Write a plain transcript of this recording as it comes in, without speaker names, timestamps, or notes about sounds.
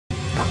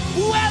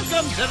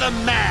Welcome to the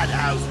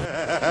madhouse.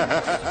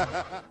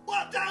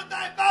 What down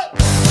there,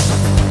 folks?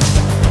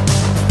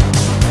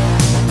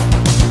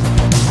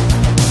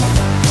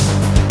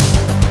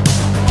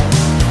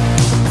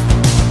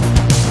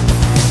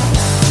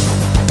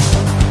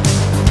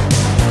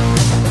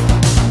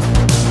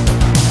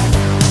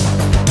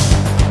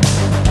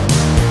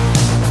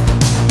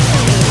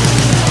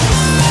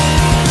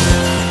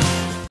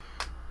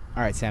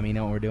 All right, Sammy, you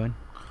know what we're doing?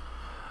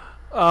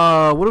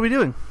 What are we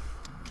doing?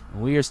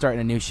 We are starting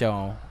a new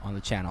show on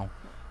the channel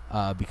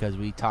because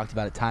we talked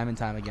about it time and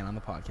time again on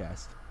the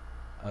podcast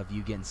of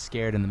you getting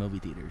scared in the movie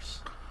theaters.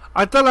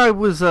 I thought I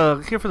was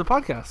here for the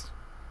podcast.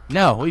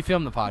 No, we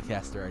filmed the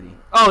podcast already.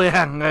 Oh,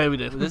 yeah, we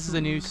did. This is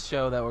a new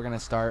show that we're going to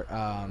start,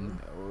 and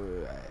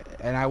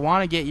I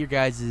want to get your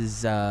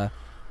guys' I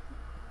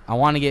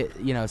want to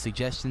get,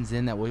 suggestions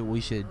in that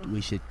we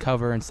should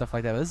cover and stuff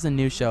like that. But this is a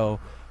new show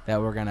that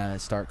we're going to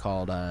start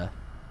called,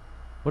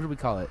 what did we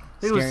call it?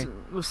 It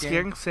was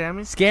Scaring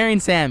Sammy? Scaring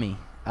Sammy.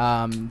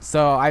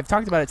 So I've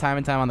talked about it time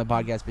and time on the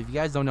podcast, but if you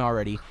guys don't know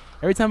already,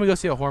 every time we go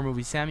see a horror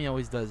movie, Sammy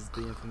always does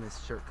the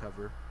infamous shirt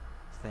cover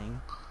thing,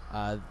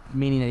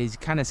 meaning that he's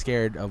kind of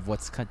scared of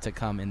what's to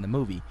come in the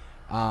movie.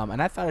 And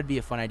I thought it'd be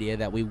a fun idea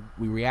that we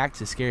react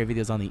to scary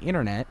videos on the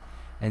internet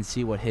and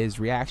see what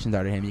his reactions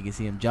are to him. You can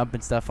see him jump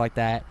and stuff like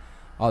that,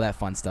 all that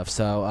fun stuff.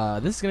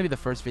 So this is going to be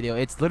the first video.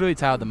 It's literally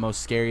titled The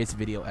Most Scariest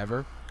Video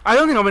Ever. I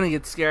don't think I'm going to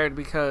get scared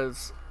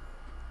because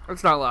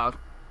it's not loud.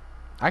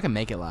 I can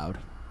make it loud.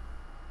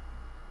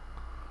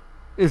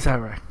 Is that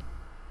right?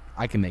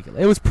 I can make it.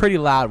 It was pretty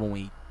loud when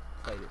we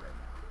played it right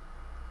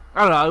now.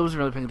 I don't know. I wasn't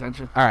really paying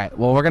attention. All right.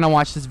 Well, we're going to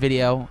watch this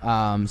video.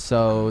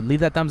 So leave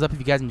that thumbs up if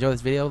you guys enjoy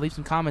this video. Leave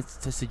some comments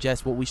to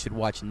suggest what we should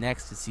watch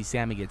next to see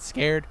Sammy get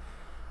scared.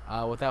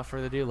 Without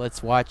further ado,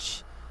 let's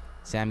watch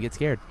Sam get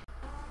scared.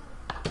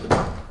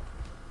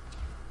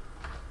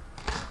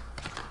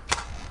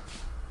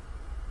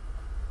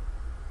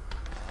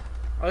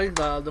 I think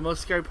the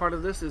most scary part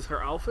of this is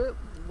her outfit.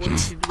 What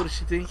is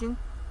she thinking?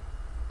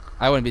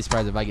 I wouldn't be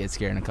surprised if I get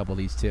scared in a couple of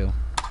these too.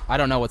 I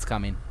don't know what's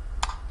coming.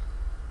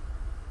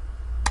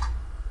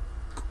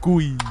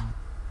 Gooey.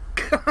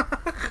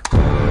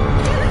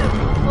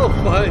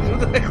 Oh fudge! What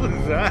the heck was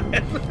that?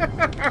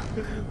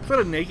 Is that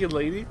a naked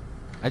lady?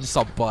 I just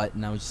saw butt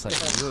and I was just like,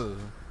 ugh.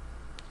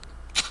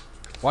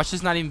 Watch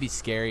this not even be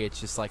scary. It's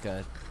just like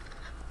a.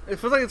 It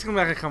feels like it's coming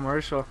back a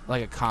commercial.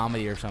 Like a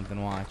comedy or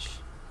something. Watch.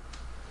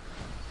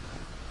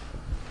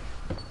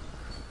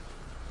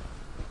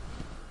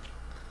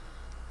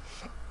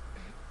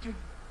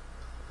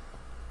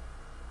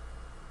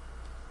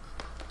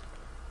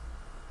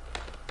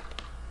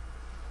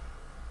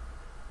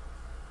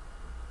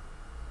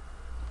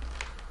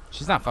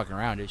 She's not fucking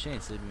around, dude. She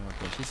ain't sleeping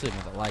with it. She's sleeping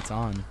with the lights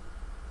on.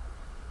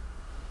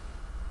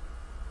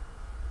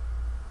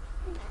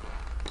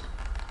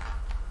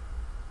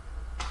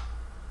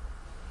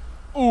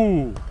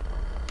 Ooh.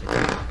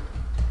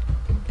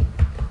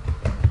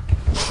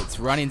 It's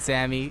running,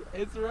 Sammy.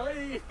 It's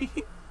running.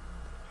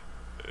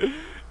 You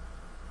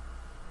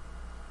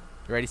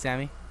ready,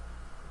 Sammy?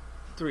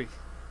 3,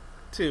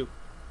 2,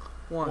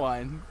 1.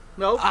 1.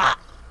 Nope. Ah.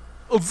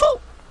 Oh,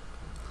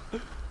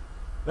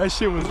 that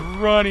shit was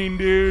running,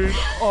 dude.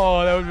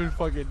 Oh, that would have been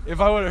fucking. If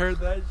I would have heard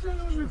that shit, I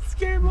would have been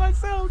scared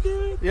myself,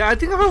 dude. Yeah, I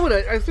think if I would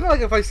have. I feel like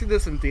if I see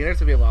this in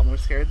theaters, I'd be a lot more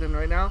scared than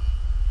right now.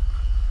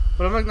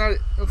 But I'm like not.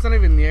 It's not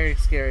even near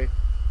scary.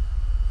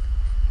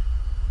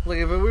 Like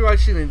if we were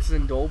watching this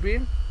in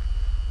Dolby,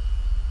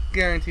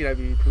 guaranteed I'd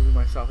be proving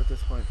myself at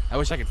this point. I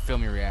wish I could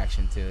film your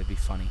reaction too. It'd be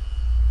funny.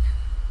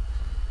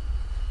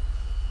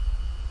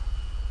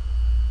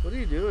 What are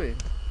you doing?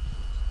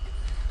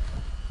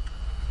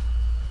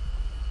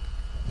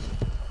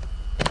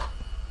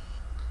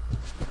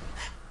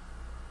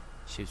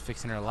 She was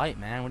fixing her light,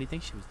 man. What do you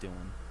think she was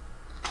doing?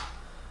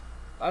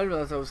 I didn't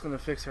realize I was gonna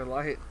fix her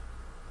light.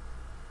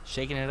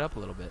 Shaking it up a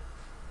little bit.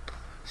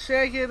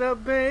 Shake it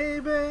up,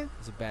 baby.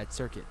 It's a bad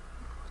circuit.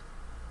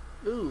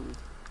 Ooh.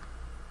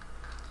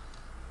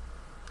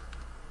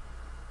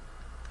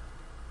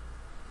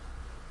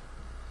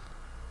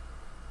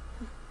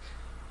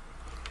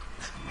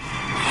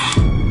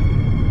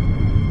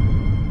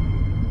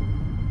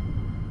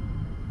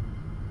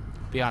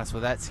 Be honest,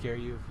 would that scare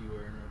you if you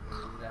were in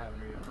that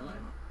happened to you in real life?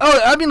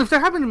 Oh, I mean, if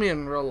that happened to me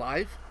in real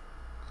life,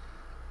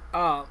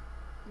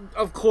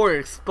 of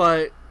course,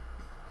 but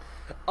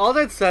all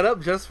that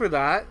setup just for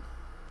that.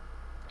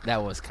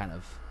 That was kind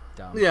of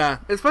dumb. Yeah,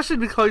 especially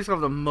because of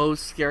the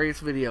most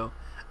scariest video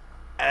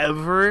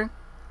ever.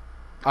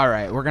 All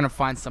right, we're gonna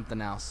find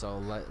something else,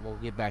 so we'll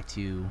get back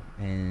to you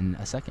in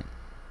a second.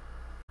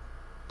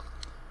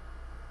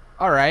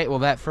 All right, well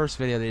that first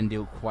video didn't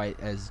do quite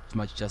as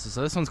much justice.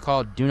 So this one's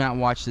called "Do Not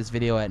Watch This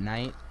Video at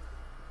Night,"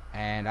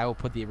 and I will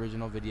put the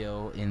original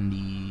video in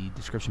the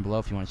description below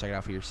if you want to check it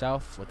out for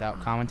yourself without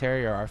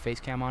commentary or our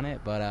face cam on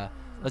it. But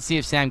let's see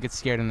if Sam gets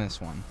scared in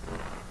this one.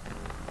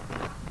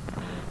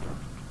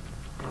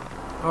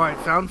 All right,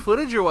 found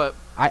footage or what?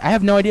 I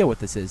have no idea what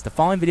this is. The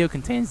following video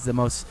contains the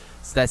most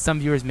that some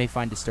viewers may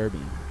find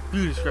disturbing.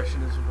 Viewer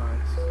discretion is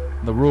advised.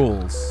 The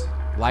rules.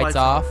 Lights Lights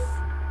off.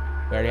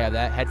 We already have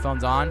that.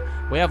 Headphones on.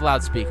 We have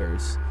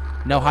loudspeakers.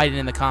 No hiding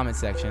in the comment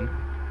section.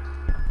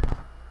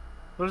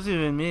 What does it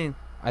even mean?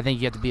 I think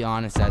you have to be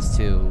honest as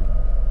to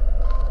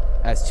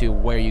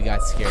where you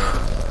got scared.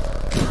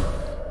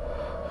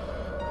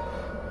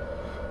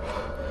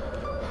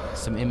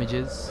 Some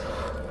images.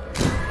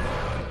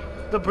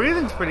 The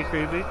breathing's pretty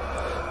creepy.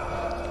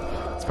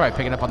 It's probably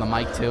picking up on the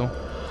mic too.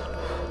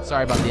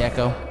 Sorry about the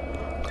echo.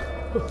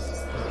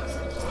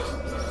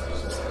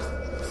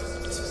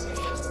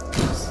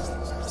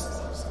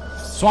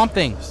 Swamp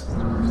Thing.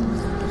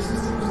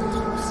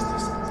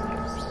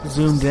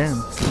 Zoomed in.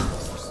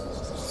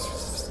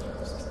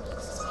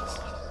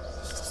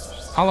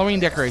 Halloween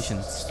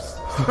decorations.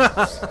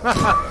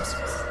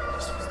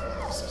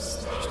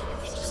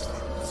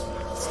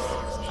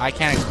 I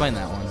can't explain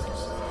that one.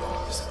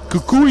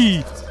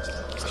 Kukui.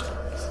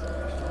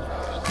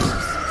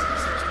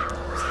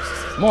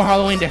 More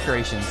Halloween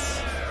decorations.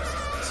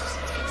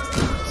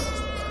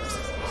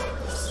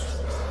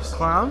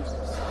 Clown?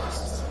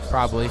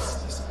 Probably.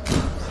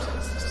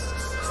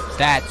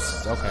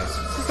 That's okay.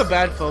 Just a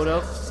bad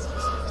photo.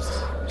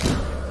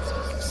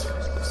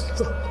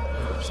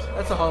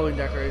 That's a Halloween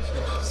decoration.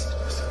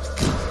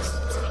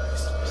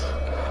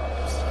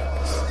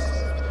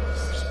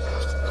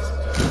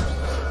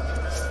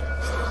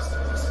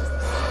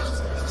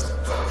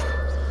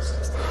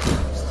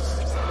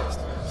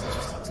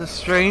 The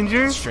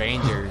strangers?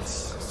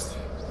 Strangers.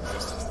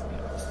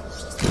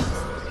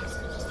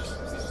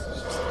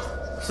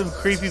 Some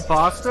creepy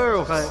pasta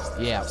or what?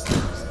 Yeah.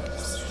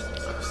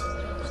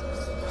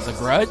 The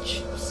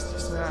Grudge?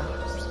 Yeah.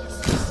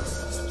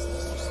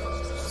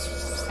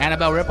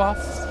 Annabelle ripoff?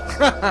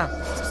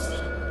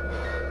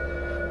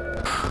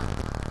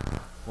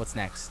 What's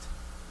next?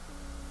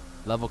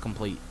 Level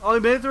complete. Oh, we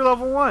made it through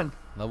level 1.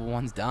 Level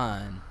 1's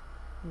done.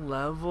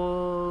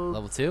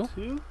 Level 2?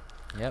 2?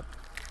 Yep.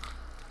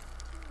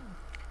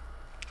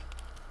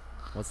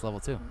 What's level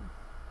 2?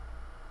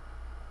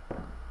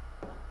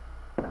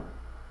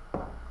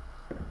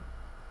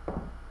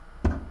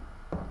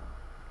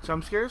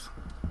 Jump scares?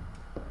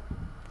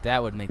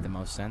 That would make the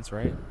most sense,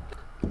 right?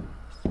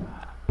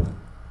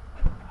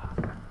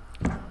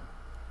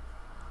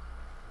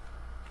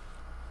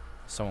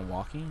 Someone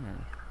walking or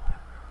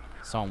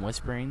someone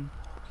whispering?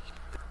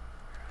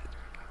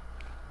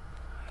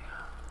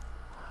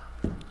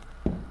 I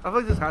feel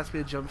like this has to be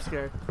a jump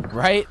scare.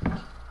 Right?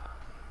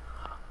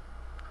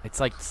 It's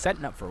like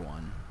setting up for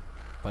one,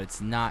 but it's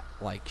not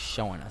like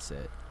showing us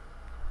it.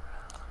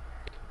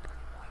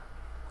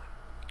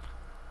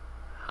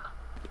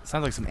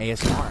 Sounds like some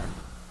ASMR.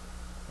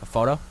 A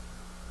photo?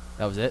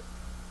 That was it?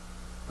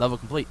 Level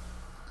complete.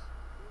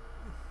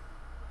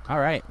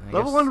 Alright.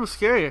 Level 1 was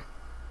scarier.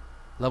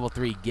 Level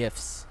 3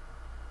 gifts.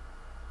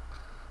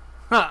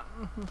 Huh.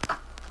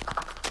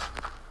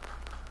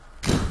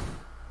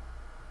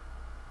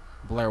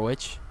 Blair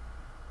Witch.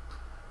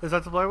 Is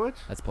that the Blair Witch?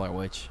 That's Blair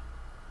Witch.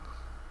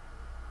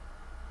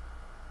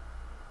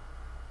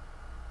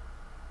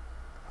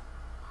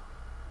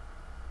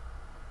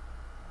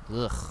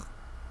 Ugh.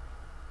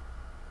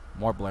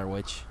 More Blair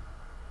Witch.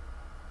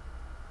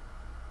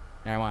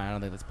 Never mind, I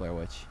don't think that's Blair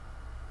Witch.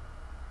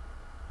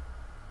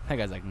 That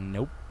guy's like,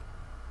 nope.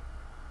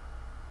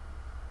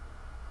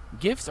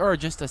 GIFs are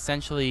just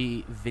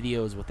essentially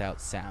videos without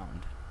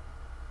sound.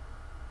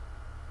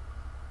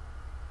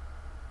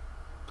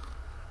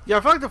 Yeah, I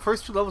feel like the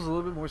first 2 levels were a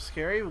little bit more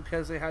scary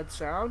because they had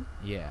sound.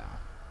 Yeah.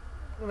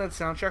 And that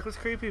soundtrack was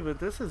creepy, but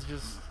this is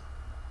just...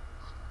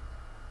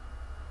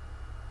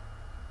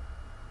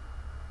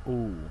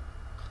 Ooh.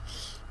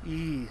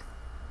 Eee.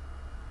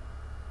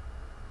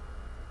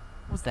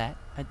 What was that?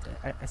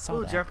 I saw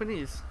Ooh, that.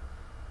 Japanese.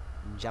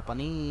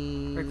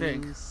 Japanese. I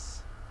think.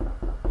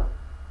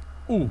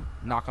 Ooh,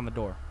 knock on the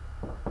door.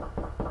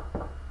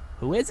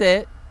 Who is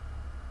it?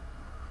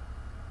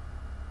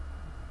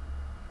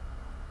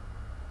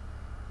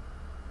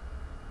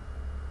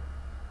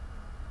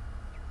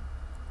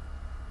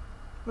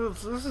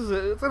 This is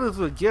I thought this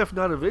was a GIF,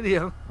 not a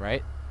video.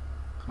 Right?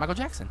 Michael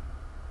Jackson.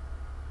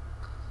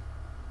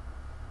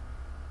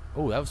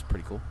 Oh, that was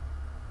pretty cool.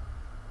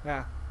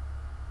 Yeah.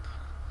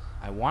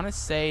 I want to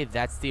say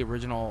that's the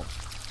original.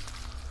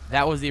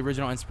 That was the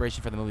original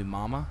inspiration for the movie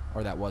Mama,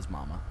 or that was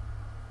Mama.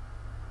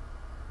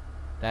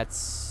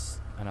 That's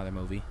another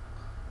movie.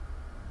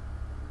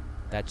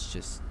 That's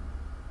just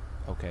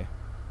okay.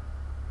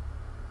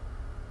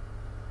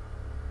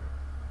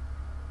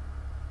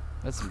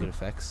 That's some good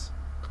effects.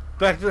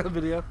 Back to the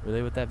video.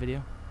 Really with that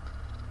video?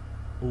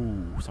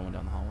 Ooh, someone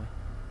down the hallway.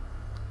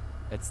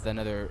 That's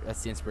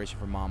the inspiration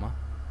for Mama.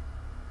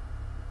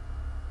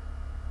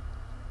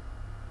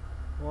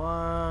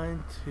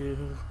 1,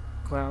 2,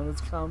 clown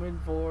is coming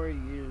for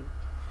you.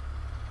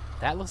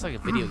 That looks like a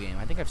video game.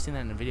 I think I've seen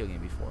that in a video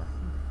game before.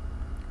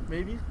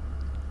 Maybe?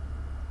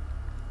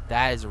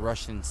 That is a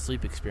Russian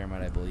sleep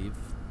experiment, I believe.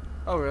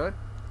 Oh, really?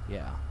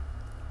 Yeah.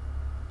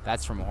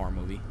 That's from a horror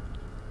movie.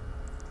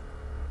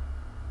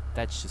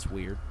 That's just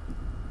weird.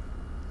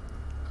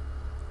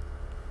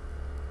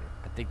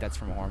 I think that's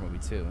from a horror movie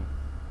too.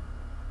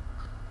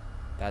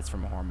 That's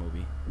from a horror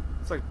movie.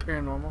 It's like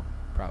paranormal.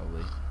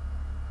 Probably.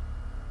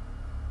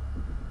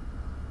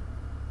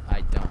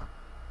 I don't.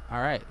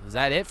 Alright, was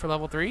that it for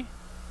level 3?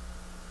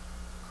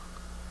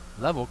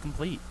 Level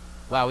complete.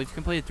 Wow, we've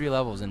completed 3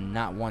 levels and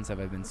not once have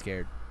I been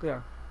scared.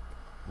 Yeah.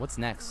 What's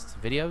next?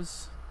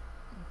 Videos?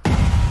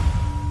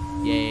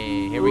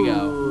 Yay, here we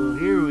go. Ooh,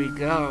 here we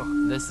go.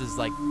 This is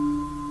like,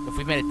 if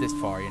we've made it this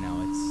far, you know,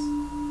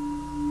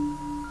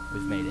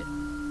 we've made it.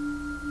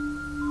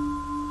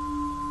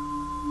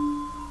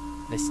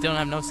 They still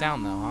have no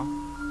sound though, huh?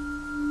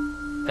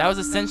 That was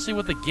essentially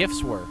what the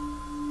gifts were.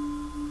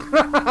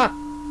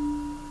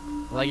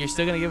 Like, you're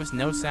still gonna give us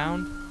no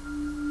sound?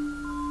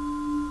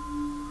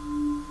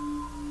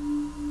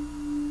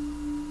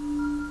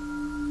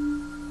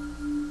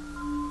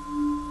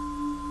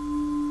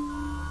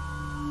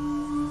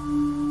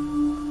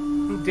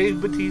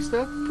 Dave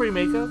Bautista,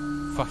 pre-makeup.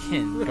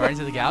 Fucking Guardians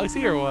of the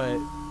Galaxy or what?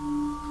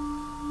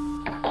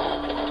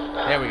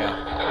 There we go.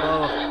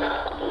 Oh,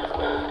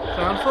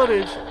 found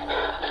footage.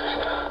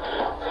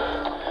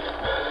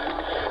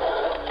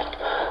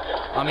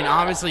 I mean,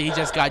 obviously, he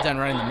just got done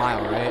running the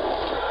mile, right?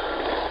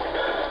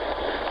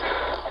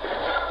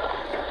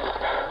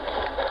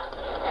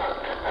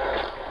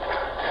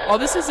 Oh,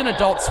 this is an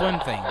Adult Swim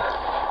thing.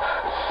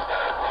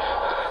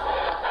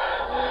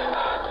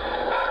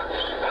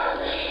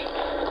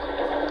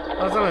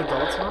 Oh, is that an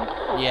Adult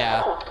Swim?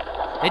 Yeah.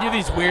 They do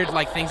these weird,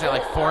 like, things at,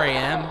 like, 4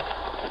 a.m.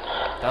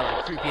 That,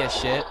 like, creepy as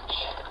shit.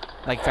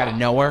 Like, out of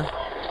nowhere.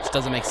 Just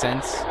doesn't make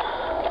sense.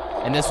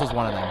 And this was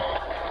one of them.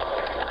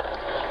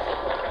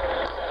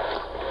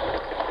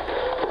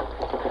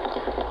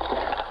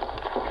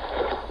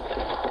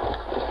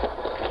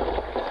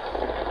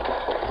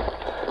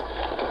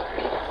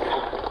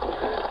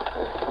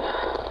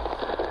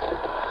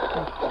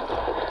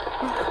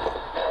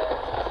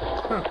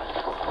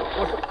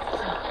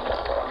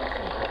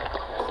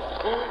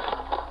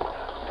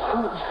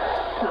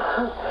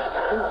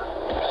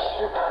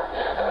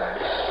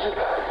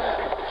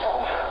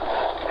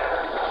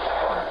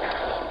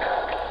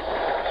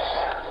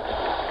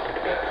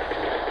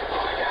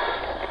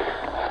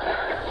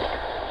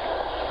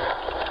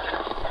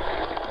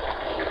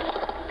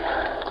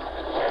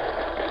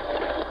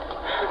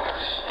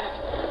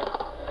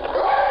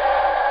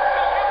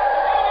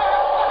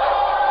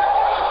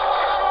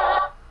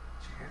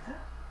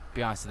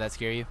 Be honest, did that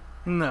scare you?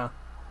 No.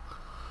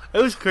 It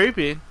was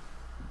creepy.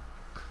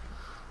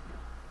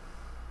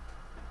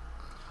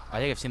 I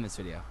think I've seen this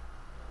video.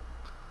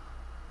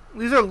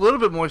 These are a little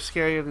bit more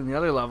scarier than the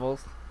other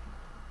levels.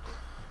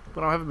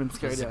 But I haven't been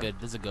scared yet.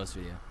 This is a ghost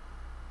video.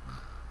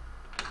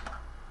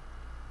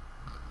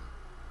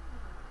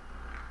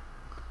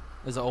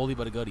 There's an oldie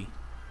but a goodie.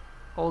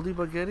 Oldie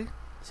but goodie?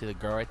 See the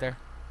girl right there?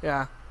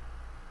 Yeah.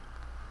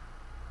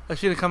 Is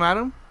she gonna come at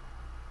him?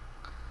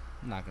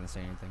 I'm not gonna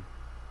say anything.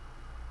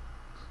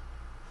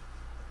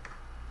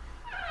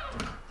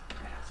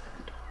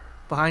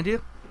 Behind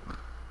you?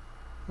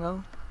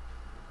 No?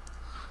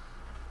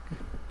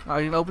 Oh,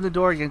 you can open the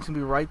door again. It's gonna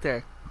be right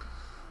there.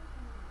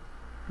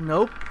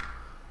 Nope.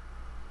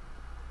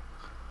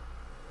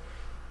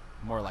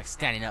 More like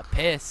standing up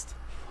pissed.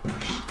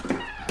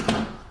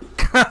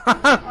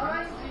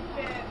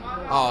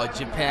 Oh,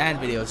 Japan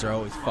videos are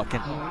always fucking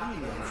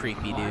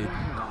creepy, dude.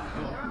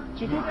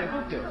 Who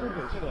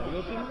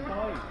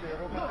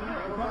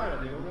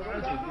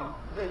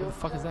the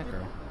fuck is that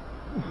girl?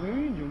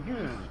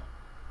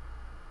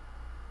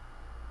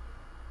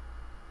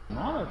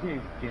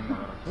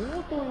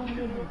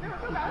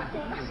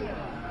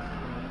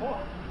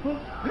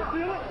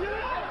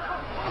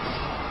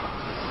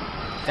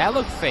 That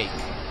looked fake.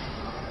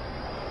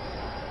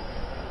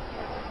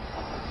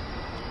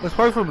 It's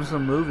probably from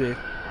some movie.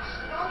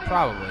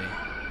 Probably.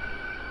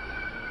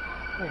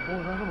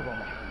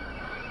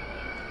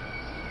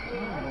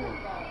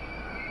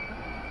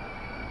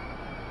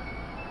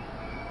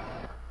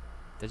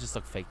 That just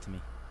looked fake to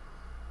me.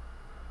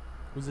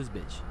 Who's this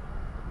bitch?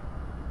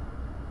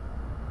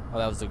 Oh,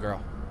 that was the girl.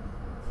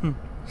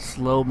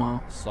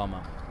 Slow-mo.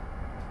 Slow-mo.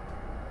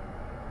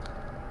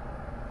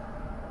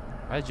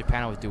 Why does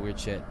Japan always do weird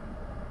shit?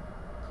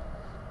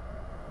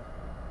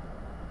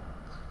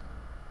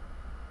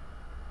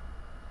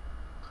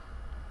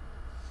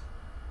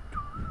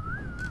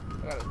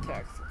 I got a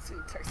text. Let's see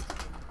the text.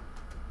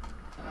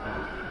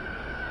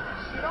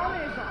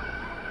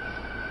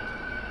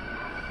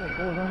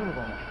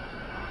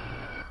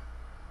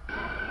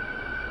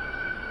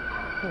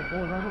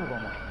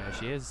 There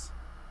she is.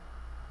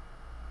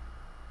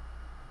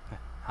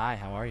 Hi,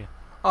 how are you?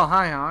 Oh,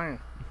 hi, how are you?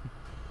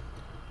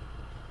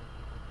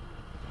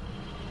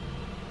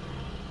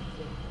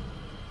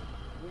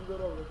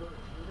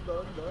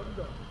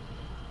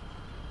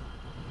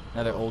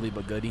 Another oldie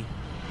but goodie.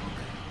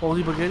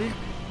 Oldie but goodie?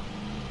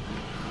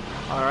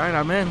 Alright,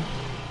 I'm in.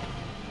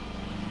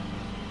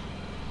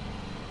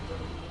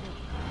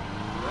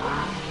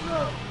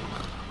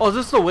 Oh, is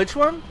this the witch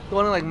one? The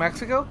one in like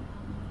Mexico?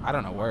 I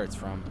don't know where it's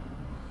from.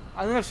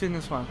 I think I've seen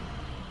this one.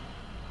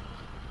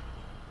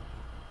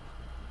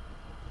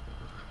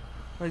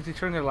 Like they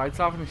turn their lights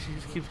off and she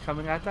just keeps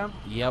coming at them.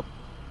 Yep.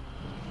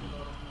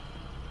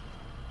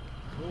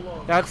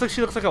 Yeah, looks like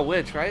she looks like a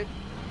witch, right?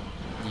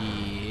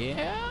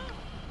 Yeah.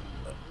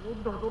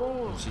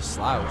 She's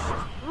slouched.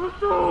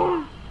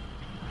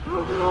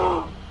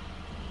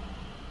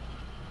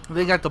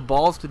 They got the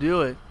balls to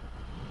do it.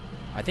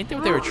 I think that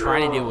what they were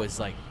trying to do was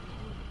like,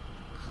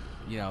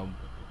 you know,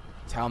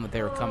 tell them that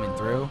they were coming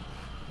through.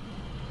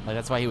 Like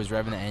that's why he was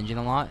revving the engine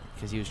a lot,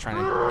 because he was trying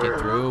to get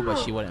through, but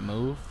she wouldn't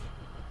move.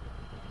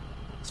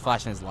 He's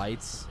flashing his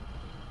lights.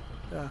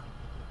 Yeah.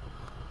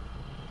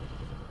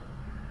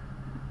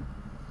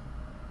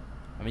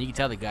 I mean, you can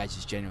tell the guy's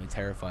just genuinely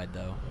terrified,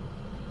 though.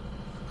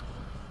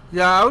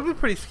 Yeah, I would be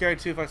pretty scared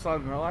too if I saw it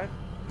in real life.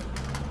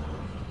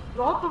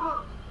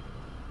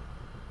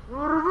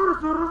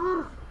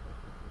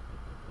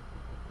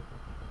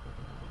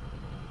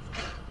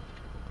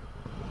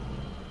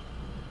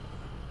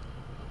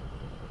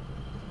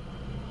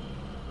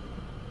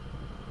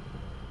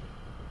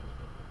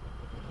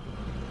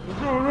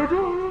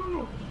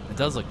 It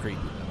does look creepy,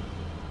 though.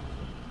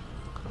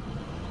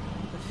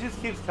 She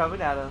just keeps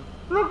coming at him.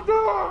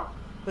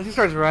 Then she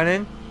starts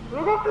running.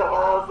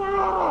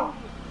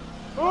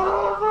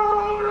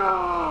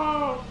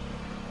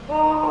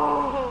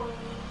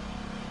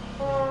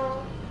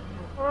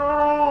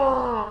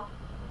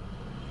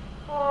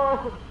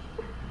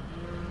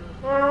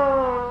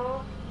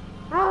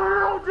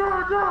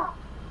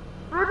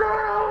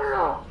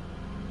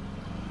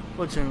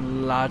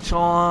 Pushing la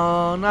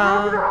chona.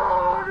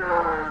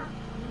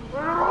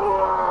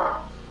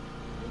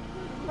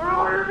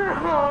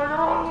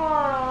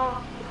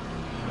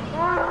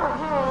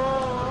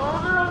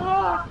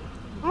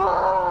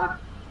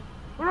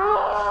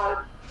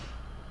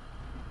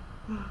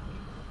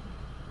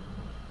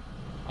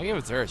 I'll give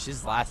it to her.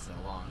 She's lasted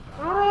a long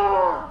time.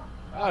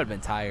 I would have been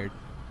tired.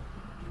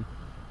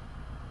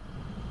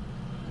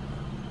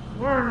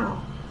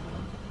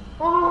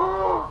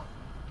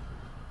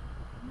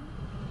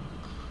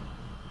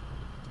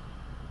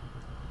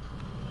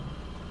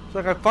 It's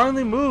like I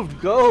finally moved.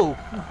 Go.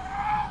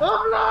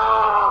 Oh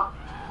no!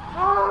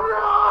 Oh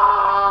no!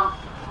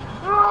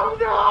 Oh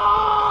no!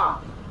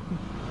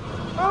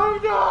 Oh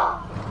no!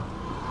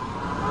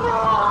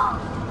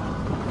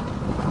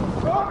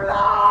 Oh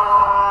no!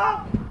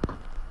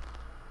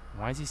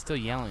 Why is he still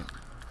yelling?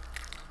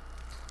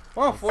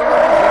 Oh, 4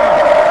 levels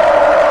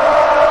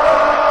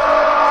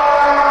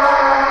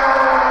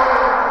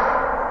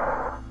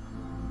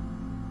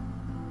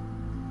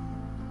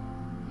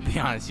Be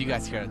honest, you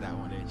got scared of that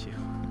one, didn't you?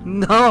 down.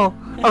 No,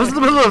 I was in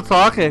the middle of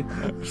talking,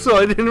 so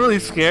it didn't really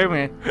scare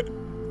me.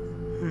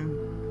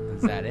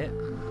 Is that it?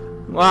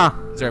 Wow.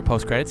 Is there a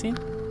post-credit scene?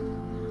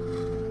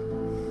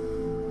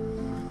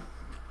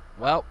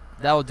 Well,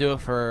 that will do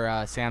it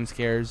for Sam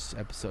Scares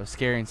episode,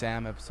 Scaring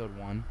Sam episode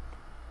 1.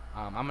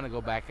 I'm gonna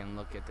go back and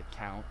look at the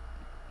count.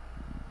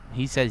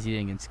 He says he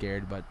didn't get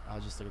scared, but I'll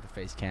just look at the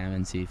face cam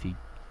and see if he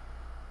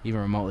even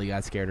remotely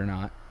got scared or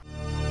not.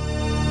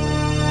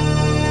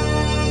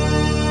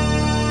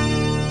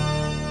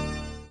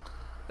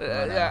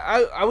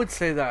 Yeah, I would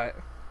say that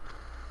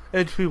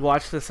if we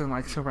watched this in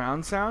like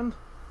surround sound,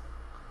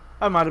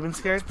 I might have been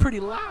scared. It's pretty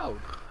loud.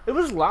 It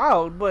was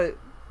loud, but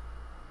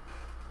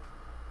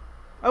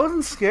I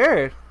wasn't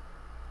scared.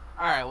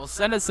 Alright, well,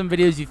 send us some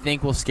videos you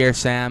think will scare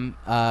Sam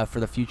for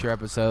the future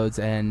episodes,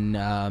 and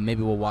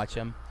maybe we'll watch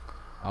them,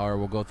 or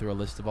we'll go through a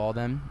list of all of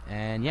them,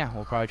 and yeah,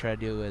 we'll probably try to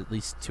do at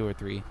least 2 or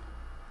 3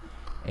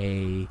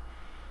 a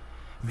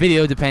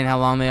video, depending how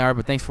long they are.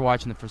 But thanks for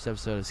watching the first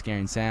episode of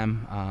Scaring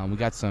Sam. We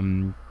got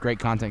some great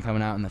content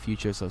coming out in the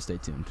future, so stay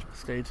tuned.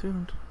 Stay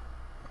tuned.